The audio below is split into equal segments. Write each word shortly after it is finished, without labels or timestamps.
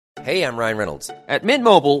Hey, I'm Ryan Reynolds. At Mint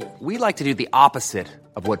Mobile, we like to do the opposite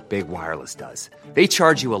of what Big Wireless does. They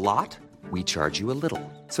charge you a lot, we charge you a little.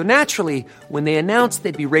 So naturally, when they announced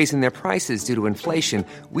they'd be raising their prices due to inflation,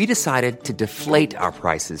 we decided to deflate our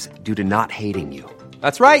prices due to not hating you.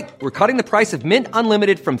 That's right. We're cutting the price of Mint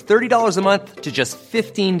Unlimited from $30 a month to just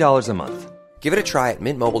 $15 a month. Give it a try at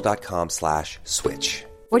mintmobile.com/switch.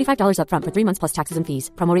 $45 up front for 3 months plus taxes and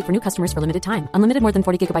fees. Promo rate for new customers for limited time. Unlimited more than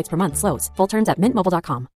 40 gigabytes per month. Slows full terms at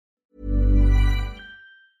mintmobile.com.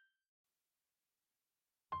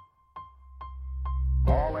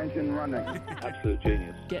 All engine running. Absolute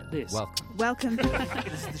genius. Get this. Welcome.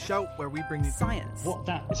 This is the show where we bring you Science. What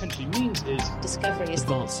that essentially means is discoveries,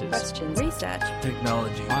 advances, Questions. Research.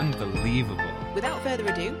 technology. Unbelievable. Without further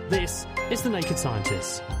ado, This is The Naked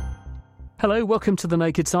Scientists. Hello, welcome to The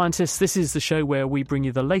Naked Scientists. This is the show where we bring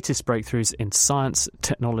you the latest breakthroughs in science,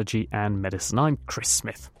 technology and medicine. I'm Chris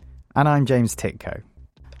Smith. And I'm James Titko.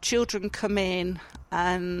 Children come in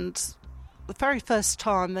and the very first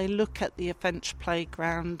time they look at the adventure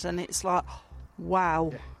playground and it's like,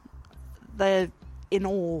 wow, they're in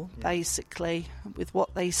awe, basically, with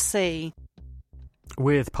what they see.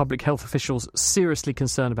 With public health officials seriously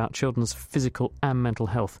concerned about children's physical and mental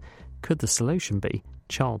health, could the solution be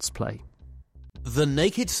child's play? The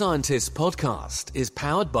Naked Scientists podcast is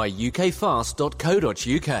powered by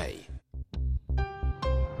ukfast.co.uk.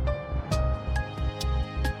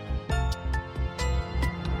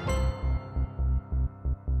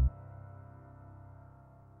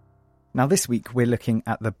 Now this week we're looking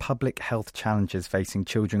at the public health challenges facing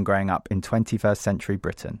children growing up in 21st century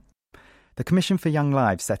Britain. The Commission for Young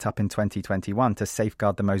Lives, set up in 2021 to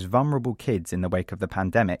safeguard the most vulnerable kids in the wake of the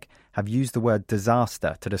pandemic, have used the word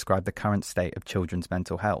disaster to describe the current state of children's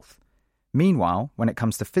mental health. Meanwhile, when it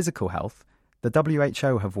comes to physical health, the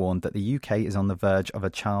WHO have warned that the UK is on the verge of a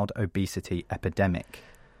child obesity epidemic.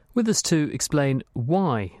 With us to explain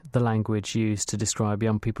why the language used to describe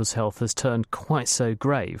young people's health has turned quite so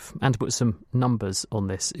grave, and to put some numbers on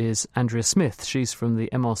this, is Andrea Smith. She's from the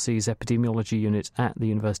MRC's epidemiology unit at the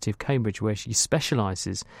University of Cambridge, where she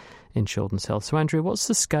specialises in children's health. So, Andrea, what's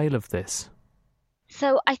the scale of this?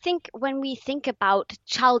 So I think when we think about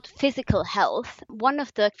child physical health, one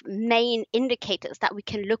of the main indicators that we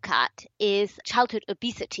can look at is childhood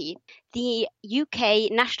obesity. The UK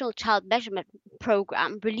National Child Measurement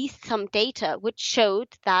Programme released some data which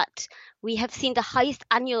showed that we have seen the highest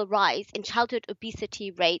annual rise in childhood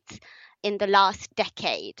obesity rates in the last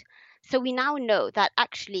decade. So we now know that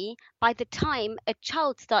actually by the time a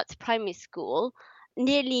child starts primary school,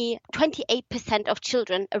 nearly 28% of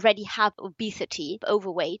children already have obesity,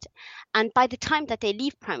 overweight, and by the time that they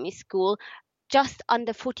leave primary school, just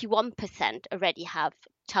under 41% already have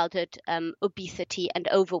childhood obesity and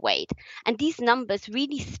overweight. And these numbers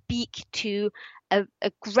really speak to a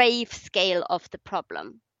grave scale of the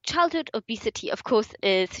problem. Childhood obesity, of course,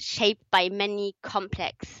 is shaped by many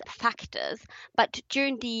complex factors, but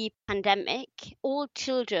during the pandemic, all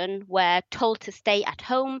children were told to stay at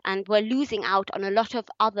home and were losing out on a lot of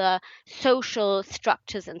other social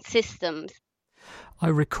structures and systems. I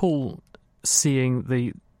recall seeing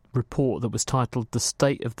the report that was titled The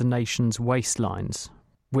State of the Nation's Waistlines,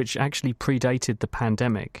 which actually predated the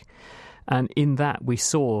pandemic. And in that we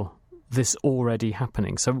saw this already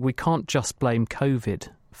happening. So we can't just blame COVID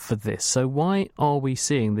for this. So why are we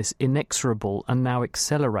seeing this inexorable and now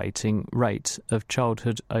accelerating rate of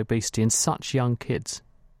childhood obesity in such young kids?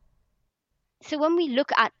 So when we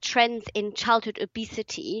look at trends in childhood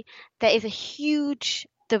obesity, there is a huge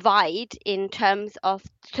divide in terms of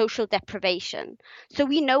social deprivation. So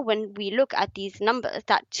we know when we look at these numbers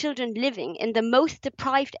that children living in the most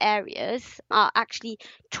deprived areas are actually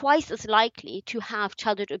twice as likely to have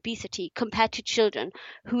childhood obesity compared to children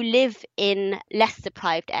who live in less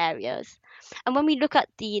deprived areas. And when we look at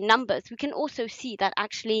the numbers, we can also see that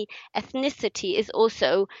actually ethnicity is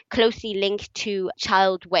also closely linked to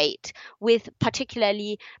child weight, with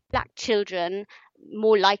particularly Black children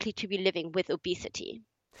more likely to be living with obesity.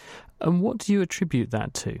 And what do you attribute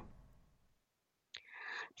that to?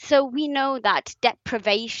 So we know that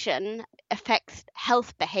deprivation affects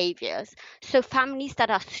health behaviors. So families that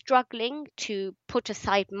are struggling to put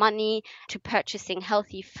aside money to purchasing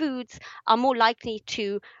healthy foods are more likely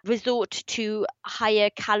to resort to higher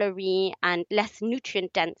calorie and less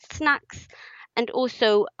nutrient dense snacks, and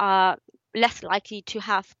also are less likely to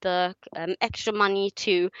have the extra money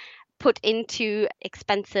to put into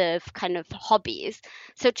expensive kind of hobbies.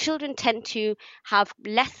 So children tend to have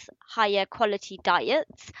less higher quality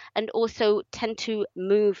diets and also tend to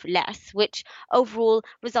move less, which overall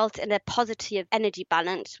results in a positive energy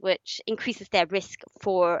balance, which increases their risk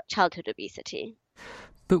for childhood obesity.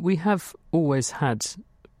 But we have always had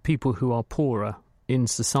people who are poorer in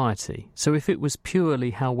society. So if it was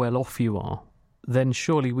purely how well off you are, then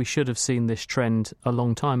surely we should have seen this trend a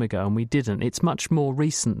long time ago, and we didn't. It's much more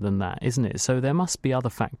recent than that, isn't it? So there must be other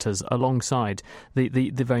factors alongside the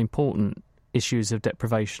very important issues of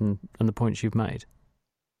deprivation and the points you've made.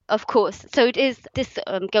 Of course. So this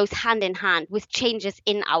goes hand in hand with changes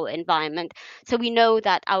in our environment. So we know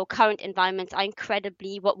that our current environments are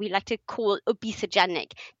incredibly what we like to call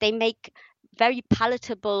obesogenic. They make very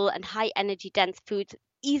palatable and high energy dense foods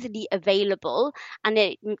easily available, and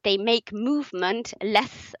they make movement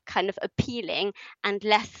less kind of appealing and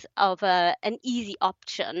less of an easy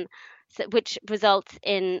option, which results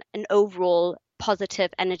in an overall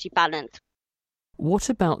positive energy balance. What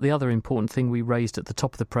about the other important thing we raised at the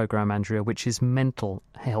top of the programme, Andrea, which is mental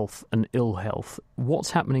health and ill health?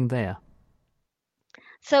 What's happening there?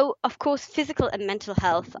 So, of course, physical and mental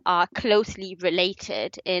health are closely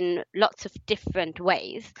related in lots of different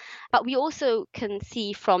ways. But we also can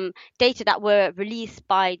see from data that were released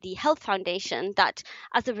by the Health Foundation that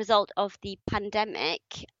as a result of the pandemic,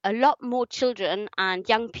 a lot more children and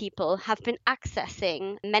young people have been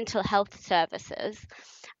accessing mental health services.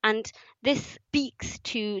 And this speaks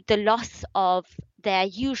to the loss of their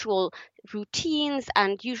usual routines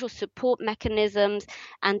and usual support mechanisms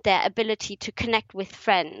and their ability to connect with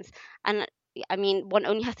friends. And I mean, one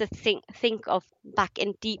only has to think of back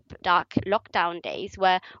in deep, dark lockdown days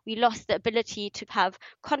where we lost the ability to have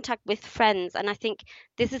contact with friends. And I think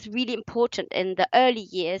this is really important in the early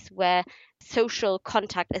years where social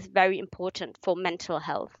contact is very important for mental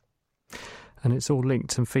health. And it's all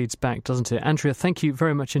linked and feeds back, doesn't it? Andrea, thank you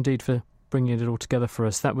very much indeed for bringing it all together for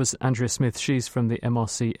us. That was Andrea Smith. She's from the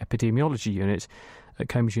MRC Epidemiology Unit at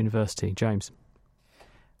Cambridge University. James.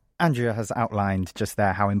 Andrea has outlined just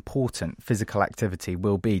there how important physical activity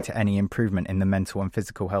will be to any improvement in the mental and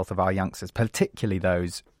physical health of our youngsters, particularly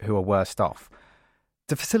those who are worst off.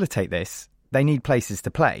 To facilitate this, they need places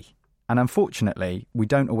to play, and unfortunately, we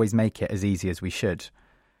don't always make it as easy as we should.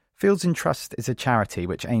 Fields in Trust is a charity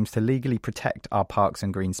which aims to legally protect our parks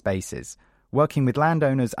and green spaces, working with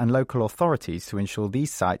landowners and local authorities to ensure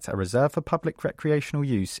these sites are reserved for public recreational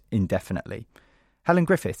use indefinitely. Helen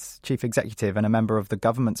Griffiths, Chief Executive and a member of the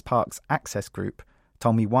government's Parks Access Group,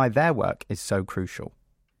 told me why their work is so crucial.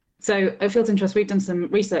 So at Fields in Trust, we've done some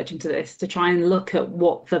research into this to try and look at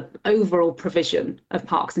what the overall provision of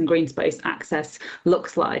parks and green space access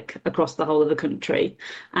looks like across the whole of the country.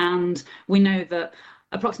 And we know that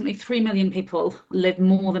approximately 3 million people live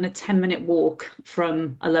more than a 10-minute walk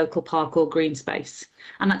from a local park or green space.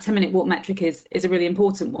 And that 10-minute walk metric is a really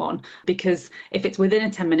important one, because if it's within a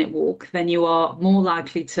 10-minute walk, then you are more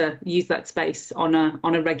likely to use that space on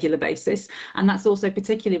a regular basis. And that's also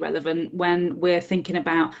particularly relevant when we're thinking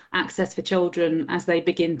about access for children as they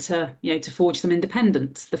begin to forge some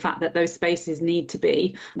independence. The fact that those spaces need to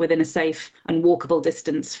be within a safe and walkable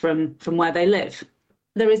distance from where they live.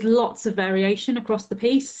 There is lots of variation across the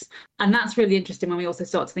piece, and that's really interesting when we also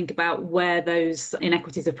start to think about where those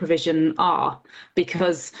inequities of provision are,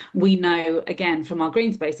 because we know, again, from our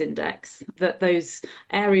Green Space Index, that those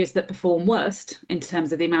areas that perform worst in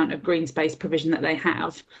terms of the amount of green space provision that they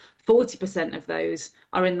have, 40% of those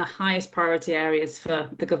are in the highest priority areas for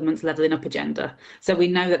the government's levelling up agenda. So we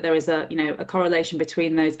know that there is a correlation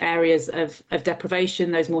between those areas of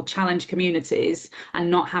deprivation, those more challenged communities,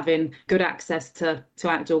 and not having good access to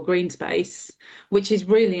outdoor green space, which is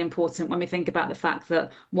really important when we think about the fact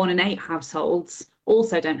that 1 in 8 households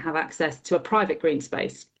also don't have access to a private green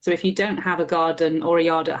space. So if you don't have a garden or a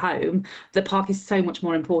yard at home, the park is so much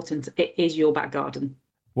more important. It is your back garden.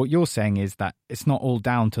 What you're saying is that it's not all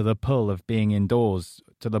down to the pull of being indoors,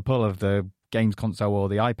 to the pull of the games console or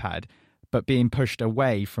the iPad, but being pushed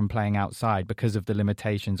away from playing outside because of the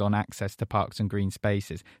limitations on access to parks and green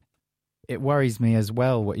spaces. It worries me as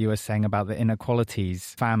well what you were saying about the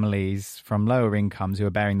inequalities, families from lower incomes who are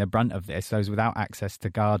bearing the brunt of this, those without access to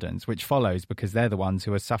gardens, which follows because they're the ones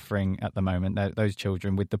who are suffering at the moment, those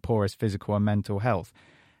children with the poorest physical and mental health.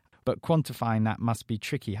 But quantifying that must be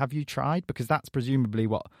tricky. Have you tried? Because that's presumably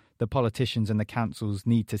what the politicians and the councils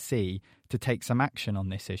need to see to take some action on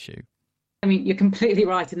this issue. I mean, you're completely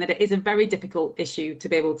right in that it is a very difficult issue to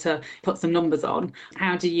be able to put some numbers on.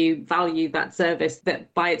 How do you value that service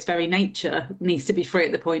that by its very nature needs to be free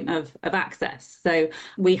at the point of access? So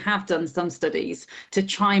we have done some studies to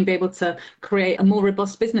try and be able to create a more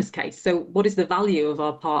robust business case. So what is the value of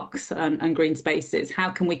our parks and green spaces? How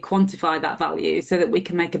can we quantify that value so that we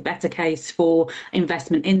can make a better case for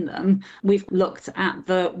investment in them? We've looked at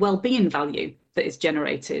the well-being value that is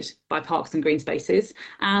generated by parks and green spaces,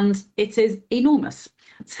 and it is enormous.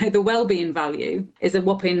 So the wellbeing value is a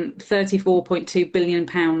whopping £34.2 billion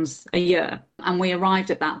a year. And we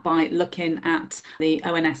arrived at that by looking at the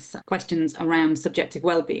ONS questions around subjective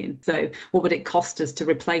wellbeing. So what would it cost us to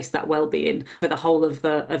replace that wellbeing for the whole of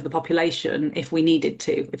the population if we needed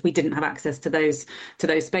to, if we didn't have access to those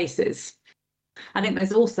spaces? I think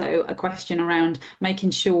there's also a question around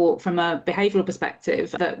making sure from a behavioural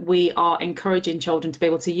perspective that we are encouraging children to be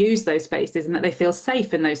able to use those spaces and that they feel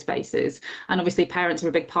safe in those spaces. And obviously parents are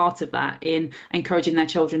a big part of that in encouraging their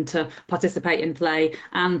children to participate in play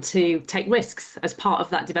and to take risks as part of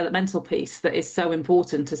that developmental piece that is so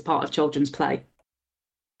important as part of children's play.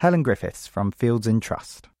 Helen Griffiths from Fields in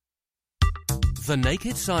Trust. The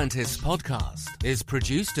Naked Scientists podcast is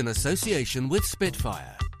produced in association with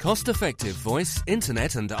Spitfire, cost-effective voice,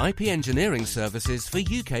 internet and IP engineering services for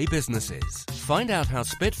UK businesses. Find out how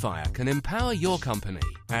Spitfire can empower your company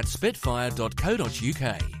at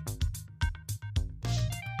spitfire.co.uk.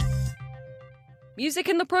 Music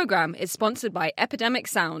in the programme is sponsored by Epidemic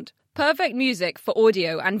Sound, perfect music for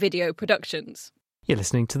audio and video productions. You're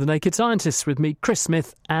listening to The Naked Scientists with me, Chris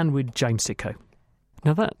Smith, and with James Sitko.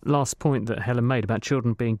 Now, that last point that Helen made about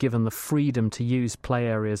children being given the freedom to use play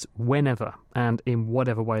areas whenever and in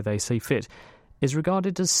whatever way they see fit is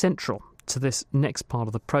regarded as central to this next part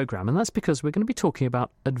of the programme, and that's because we're going to be talking about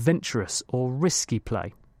adventurous or risky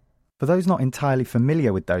play. For those not entirely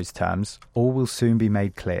familiar with those terms, all will soon be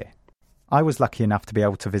made clear. I was lucky enough to be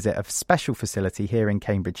able to visit a special facility here in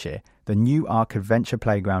Cambridgeshire, the New Ark Adventure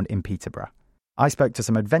Playground in Peterborough. I spoke to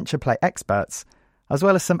some adventure play experts, as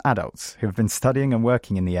well as some adults who have been studying and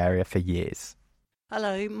working in the area for years.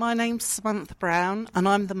 Hello, my name's Samantha Brown and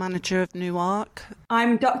I'm the manager of New Ark.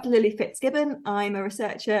 I'm Dr. Lily Fitzgibbon. I'm a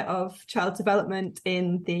researcher of child development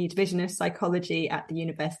in the Division of Psychology at the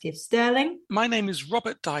University of Stirling. My name is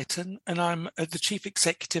Robert Dighton and I'm the Chief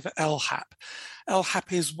Executive at LHAP.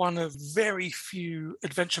 LHAP is one of very few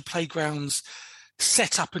adventure playgrounds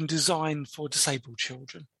set up and designed for disabled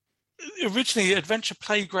children. Originally, adventure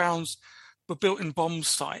playgrounds were built in bomb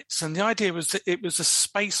sites, and the idea was that it was a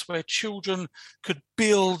space where children could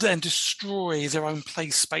build and destroy their own play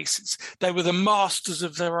spaces. They were the masters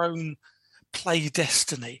of their own play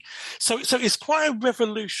destiny. So it's quite a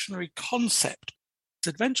revolutionary concept.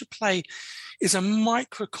 Adventure play is a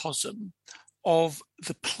microcosm of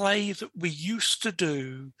the play that we used to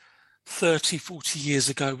do 30, 40 years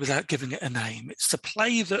ago without giving it a name. It's the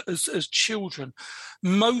play that as children,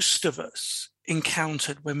 most of us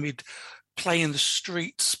encountered when we'd play in the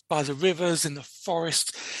streets, by the rivers, in the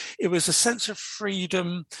forest. It was a sense of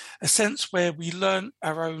freedom, a sense where we learnt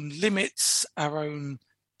our own limits, our own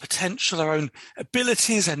potential, our own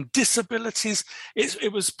abilities and disabilities.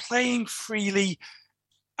 It was playing freely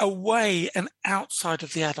away and outside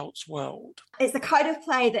of the adult's world. It's the kind of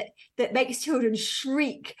play that makes children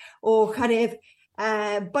shriek or kind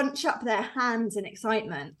of bunch up their hands in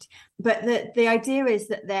excitement. But the idea is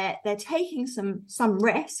that they're taking some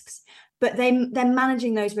risks, but they're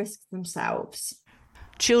managing those risks themselves.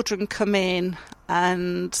 Children come in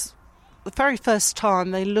and the very first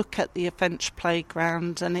time they look at the adventure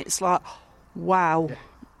playground and it's like, wow,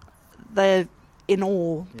 they're in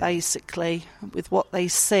awe, basically, with what they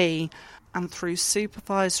see. And through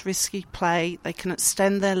supervised risky play, they can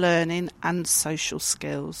extend their learning and social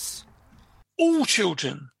skills. All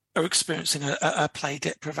children are experiencing a play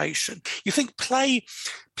deprivation. You think play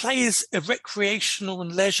is a recreational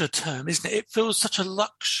and leisure term, isn't it? It feels such a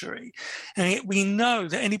luxury. And yet we know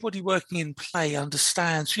that anybody working in play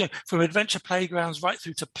understands, from adventure playgrounds right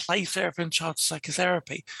through to play therapy and child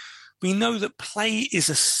psychotherapy, we know that play is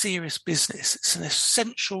a serious business. It's an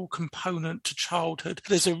essential component to childhood.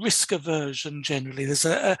 There's a risk aversion generally. There's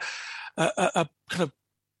a kind of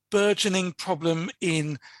burgeoning problem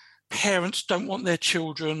in parents don't want their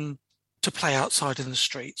children to play outside in the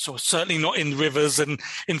streets, or certainly not in rivers and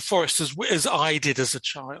in forests as I did as a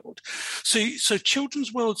child. So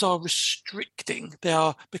children's worlds are restricting. They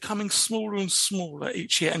are becoming smaller and smaller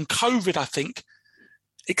each year. And COVID, I think,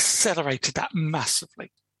 accelerated that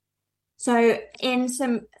massively. So in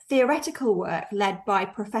some theoretical work led by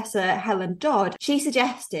Professor Helen Dodd, she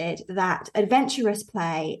suggested that adventurous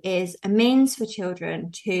play is a means for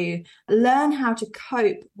children to learn how to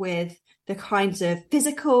cope with the kinds of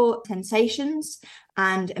physical sensations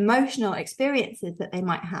and emotional experiences that they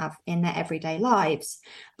might have in their everyday lives.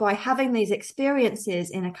 By having these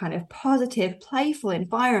experiences in a kind of positive, playful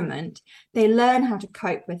environment, they learn how to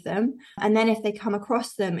cope with them. And then if they come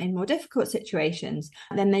across them in more difficult situations,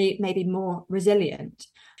 then they may be more resilient.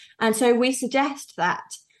 And so we suggest that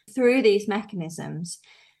through these mechanisms,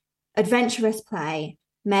 adventurous play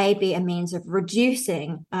may be a means of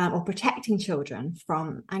reducing or protecting children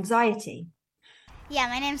from anxiety. Yeah,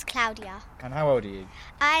 my name's Claudia. And how old are you?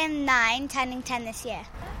 I am 9, turning 10 this year.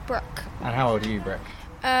 Brooke. And how old are you, Brooke?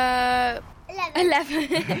 11.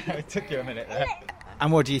 It took you a minute there.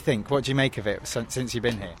 And what do you think? What do you make of it since you've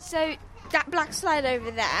been here? So, that black slide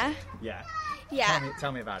over there. Yeah. Yeah.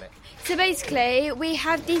 Tell me about it. So basically, we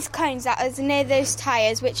have these cones that are near those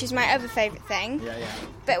tyres, which is my other favourite thing. Yeah.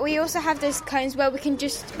 But we also have those cones where we can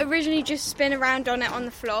originally just spin around on it on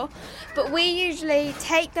the floor. But we usually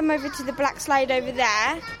take them over to the black slide over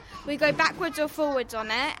there. We go backwards or forwards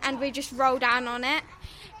on it, and we just roll down on it.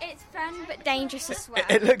 It's fun but dangerous as well.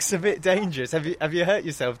 It looks a bit dangerous. Have you hurt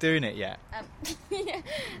yourself doing it yet?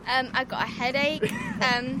 I got a headache,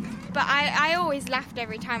 but I always laughed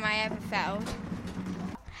every time I ever failed.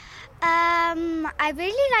 I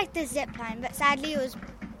really liked the zip line, but sadly it was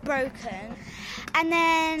broken. And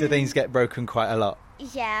then... Do things get broken quite a lot?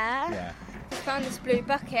 Yeah. We found this blue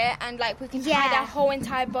bucket and we can hide our whole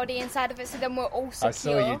entire body inside of it, so then we're all secure. I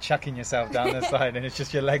saw you chucking yourself down the side and it's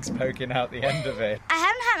just your legs poking out the end of it. I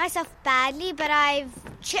haven't hurt myself badly, but I've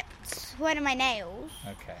chipped one of my nails.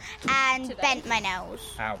 Okay. And bent my nails.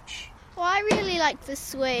 Ouch. Well, I really like the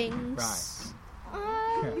swings.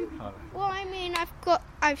 Right. Well, I mean,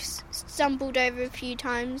 I've stumbled over a few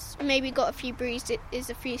times, maybe got a few bruises,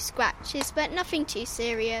 a few scratches, but nothing too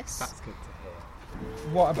serious. That's good to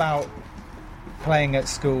hear. What about playing at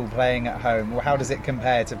school, playing at home? How does it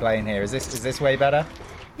compare to playing here? Is this way better?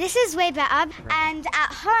 This is way better, and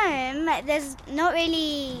at home there's not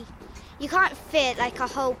really, you can't fit a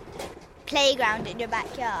whole playground in your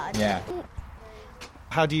backyard. Yeah.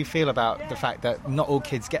 How do you feel about the fact that not all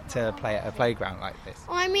kids get to play at a playground like this?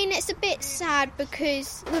 I mean, it's a bit sad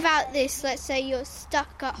because without this, let's say you're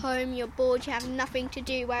stuck at home, you're bored, you have nothing to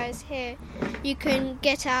do, whereas here you can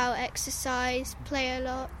get out, exercise, play a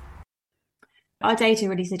lot. Our data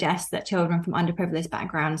really suggests that children from underprivileged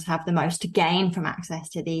backgrounds have the most to gain from access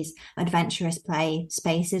to these adventurous play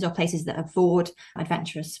spaces, or places that afford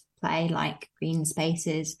adventurous play, like green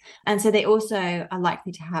spaces. And so they also are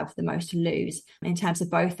likely to have the most to lose in terms of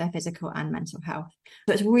both their physical and mental health.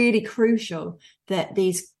 So it's really crucial that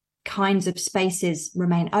these kinds of spaces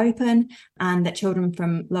remain open and that children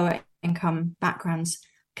from lower income backgrounds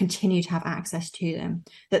continue to have access to them,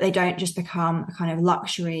 that they don't just become a kind of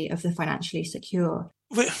luxury of the financially secure.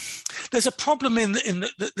 There's a problem in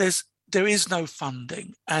that there is no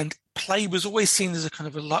funding, and play was always seen as a kind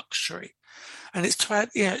of a luxury, and it's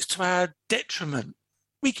to our detriment.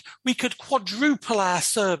 We could quadruple our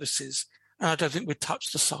services, and I don't think we'd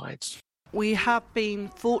touch the sides. We have been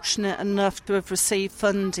fortunate enough to have received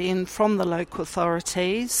funding from the local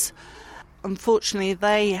authorities. Unfortunately,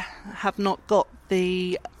 they have not got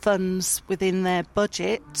the funds within their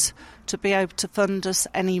budget to be able to fund us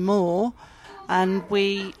anymore, and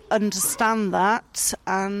we understand that,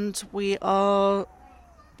 and we are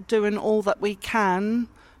doing all that we can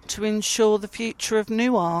to ensure the future of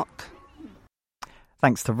Newark.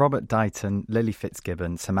 Thanks to Robert Dighton, Lily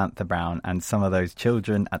Fitzgibbon, Samantha Brown and some of those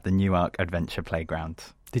children at the Newark Adventure Playground.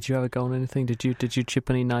 Did you ever go on anything? Did you chip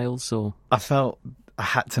any nails? Or I felt I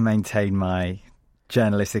had to maintain my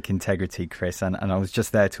journalistic integrity, Chris, and I was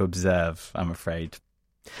just there to observe, I'm afraid.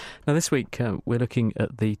 Now, this week we're looking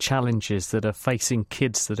at the challenges that are facing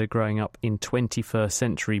kids that are growing up in 21st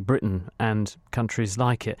century Britain and countries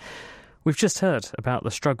like it. We've just heard about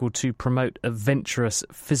the struggle to promote adventurous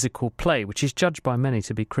physical play, which is judged by many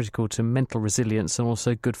to be critical to mental resilience and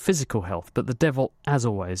also good physical health. But the devil, as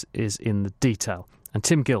always, is in the detail. And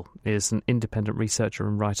Tim Gill is an independent researcher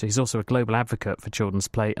and writer. He's also a global advocate for children's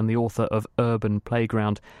play and the author of Urban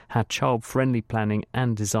Playground, How Child-Friendly Planning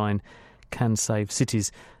and Design Can Save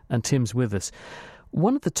Cities. And Tim's with us.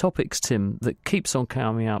 One of the topics, Tim, that keeps on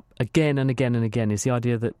coming up again and again and again is the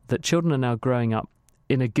idea that children are now growing up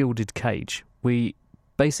in a gilded cage. We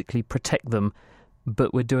basically protect them,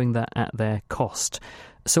 but we're doing that at their cost.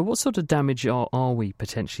 So what sort of damage are we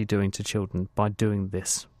potentially doing to children by doing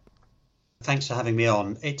this? Thanks for having me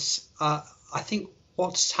on. It's I think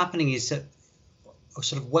what's happening is that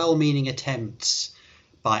sort of well-meaning attempts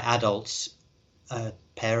by adults,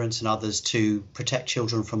 parents and others to protect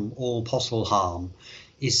children from all possible harm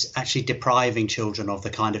is actually depriving children of the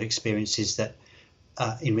kind of experiences that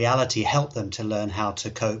in reality help them to learn how to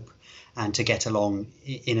cope and to get along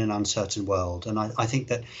in an uncertain world. And I think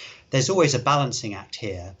that there's always a balancing act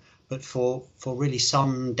here, but for really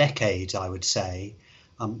some decades, I would say,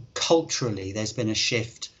 culturally, there's been a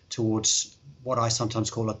shift towards what I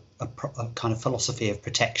sometimes call a kind of philosophy of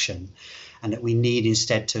protection, and that we need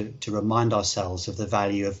instead to remind ourselves of the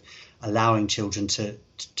value of allowing children to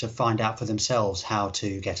to find out for themselves how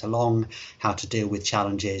to get along, how to deal with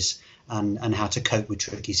challenges, and how to cope with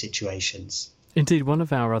tricky situations. Indeed, one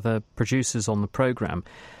of our other producers on the programme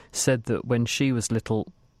said that when she was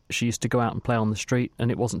little, she used to go out and play on the street,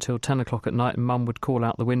 and it wasn't till 10 o'clock at night and Mum would call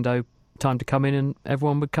out the window, time to come in, and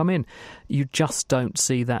everyone would come in. You just don't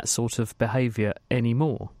see that sort of behaviour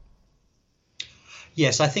anymore.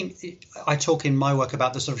 Yes, I think I talk in my work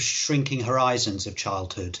about the sort of shrinking horizons of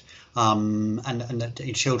childhood, and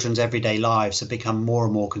that children's everyday lives have become more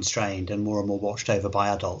and more constrained and more watched over by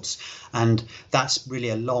adults. And that's really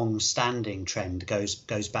a long-standing trend,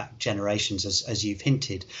 goes back generations, as you've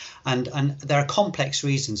hinted. And there are complex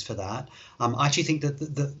reasons for that. I actually think that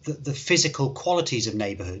the physical qualities of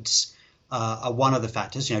neighbourhoods are one of the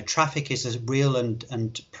factors. Traffic is a real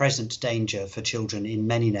and present danger for children in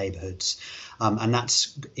many neighbourhoods, and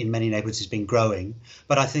that's in many neighbourhoods has been growing.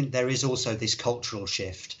 But I think there is also this cultural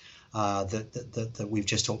shift that we've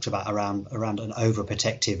just talked about around an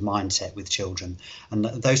overprotective mindset with children, and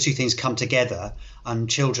those two things come together, and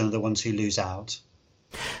children are the ones who lose out.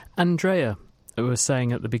 Andrea was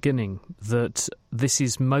saying at the beginning that this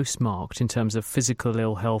is most marked in terms of physical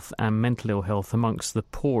ill health and mental ill health amongst the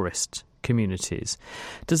poorest communities.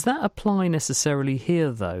 Does that apply necessarily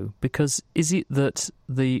here, though? Because is it that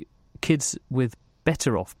the kids with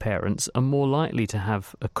better off parents are more likely to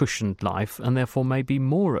have a cushioned life and therefore may be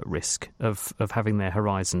more at risk of having their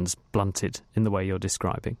horizons blunted in the way you're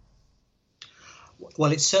describing?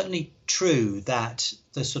 Well, it's certainly true that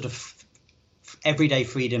the sort of everyday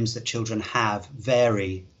freedoms that children have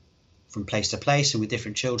vary from place to place and with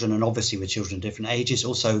different children, and obviously with children of different ages.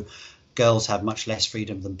 Also, girls have much less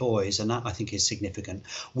freedom than boys, and that I think is significant.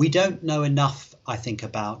 We don't know enough, I think,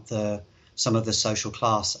 about some of the social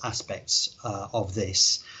class aspects of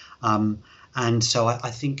this, and so I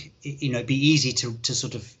think it'd be easy to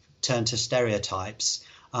sort of turn to stereotypes.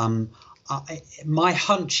 My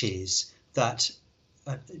hunch is that,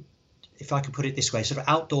 if I could put it this way, sort of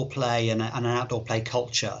outdoor play and an outdoor play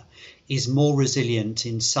culture is more resilient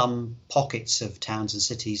in some pockets of towns and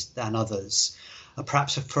cities than others,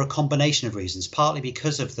 perhaps for a combination of reasons, partly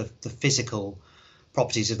because of the physical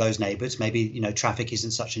properties of those neighbourhoods. Maybe, traffic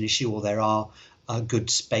isn't such an issue, or there are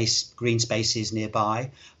good green spaces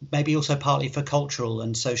nearby. Maybe also partly for cultural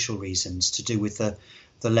and social reasons to do with the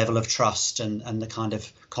level of trust and the kind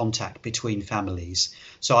of contact between families.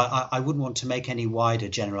 So I wouldn't want to make any wider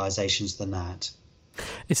generalisations than that.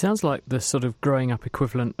 It sounds like the sort of growing up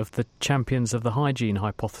equivalent of the champions of the hygiene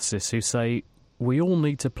hypothesis, who say we all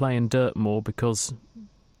need to play in dirt more because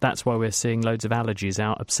that's why we're seeing loads of allergies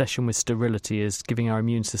out. Obsession with sterility is giving our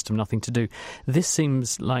immune system nothing to do. This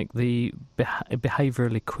seems like the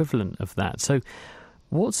behavioural equivalent of that. So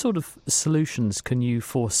what sort of solutions can you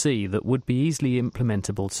foresee that would be easily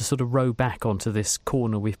implementable to sort of row back onto this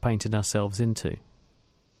corner we've painted ourselves into?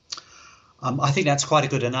 I think that's quite a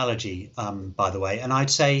good analogy, by the way. And I'd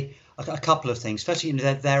say a couple of things. Firstly,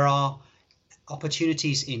 there are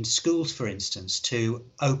opportunities in schools, for instance, to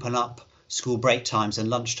open up school break times and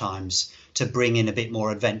lunch times to bring in a bit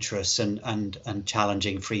more adventurous and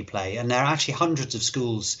challenging free play. And there are actually hundreds of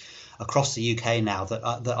schools across the UK now that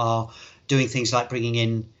are doing things like bringing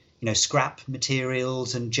in, scrap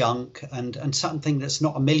materials and junk and something that's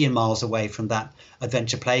not a million miles away from that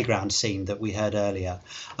adventure playground scene that we heard earlier.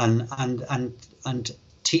 And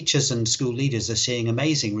teachers and school leaders are seeing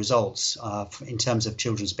amazing results in terms of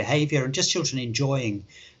children's behaviour and just children enjoying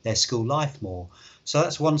their school life more. So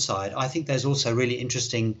that's one side. I think there's also really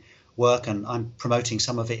interesting work, and I'm promoting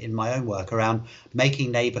some of it in my own work, around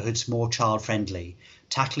making neighbourhoods more child-friendly,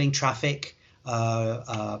 tackling traffic,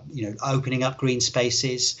 opening up green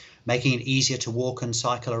spaces, making it easier to walk and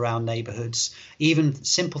cycle around neighbourhoods, even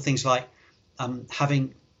simple things like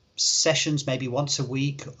having sessions maybe once a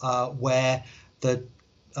week where the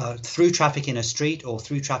through traffic in a street or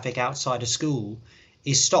through traffic outside a school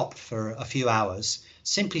is stopped for a few hours,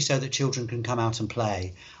 simply so that children can come out and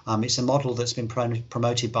play. It's a model that's been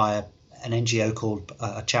promoted by an NGO called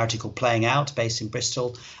a charity called Playing Out, based in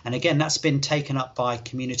Bristol. And again, that's been taken up by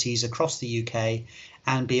communities across the UK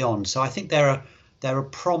and beyond. So I think there are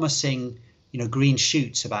promising, green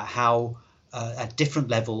shoots about how at different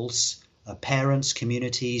levels, parents,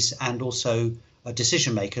 communities, and also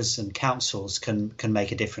decision makers and councils can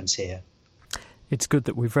make a difference here. It's good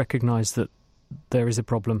that we've recognised that there is a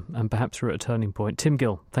problem and perhaps we're at a turning point. Tim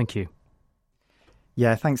Gill, thank you.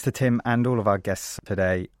 Yeah, thanks to Tim and all of our guests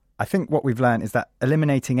today. I think what we've learned is that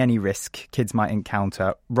eliminating any risk kids might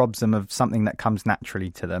encounter robs them of something that comes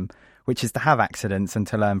naturally to them, which is to have accidents and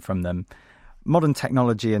to learn from them. Modern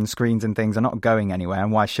technology and screens and things are not going anywhere,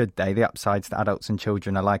 and why should they? The upsides to adults and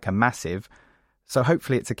children alike are massive. So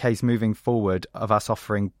hopefully it's a case moving forward of us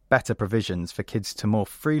offering better provisions for kids to more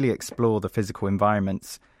freely explore the physical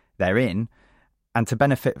environments they're in and to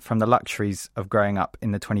benefit from the luxuries of growing up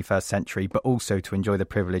in the 21st century, but also to enjoy the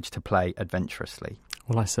privilege to play adventurously.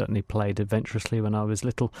 Well, I certainly played adventurously when I was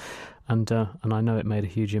little, and I know it made a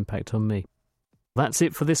huge impact on me. That's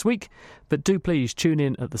it for this week, but do please tune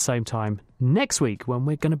in at the same time next week when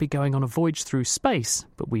we're going to be going on a voyage through space,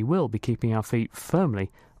 but we will be keeping our feet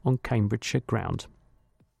firmly on Cambridgeshire ground.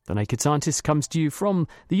 The Naked Scientist comes to you from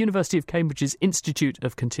the University of Cambridge's Institute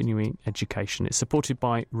of Continuing Education. It's supported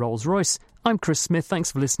by Rolls-Royce. I'm Chris Smith.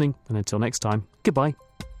 Thanks for listening, and until next time, goodbye.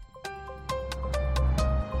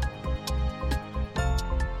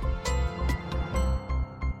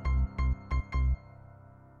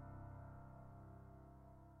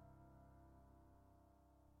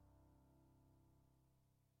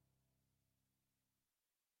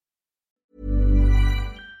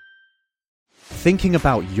 Thinking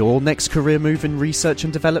about your next career move in research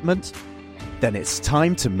and development? Then it's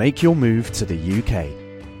time to make your move to the UK.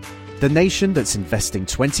 The nation that's investing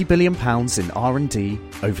 £20 billion in R&D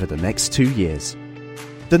over the next 2 years.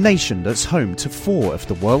 The nation that's home to 4 of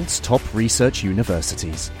the world's top research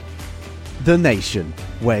universities. The nation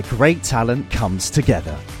where great talent comes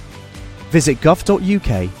together. Visit gov.uk/great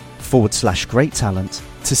talent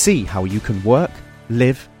to see how you can work,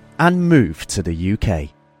 live and move to the UK.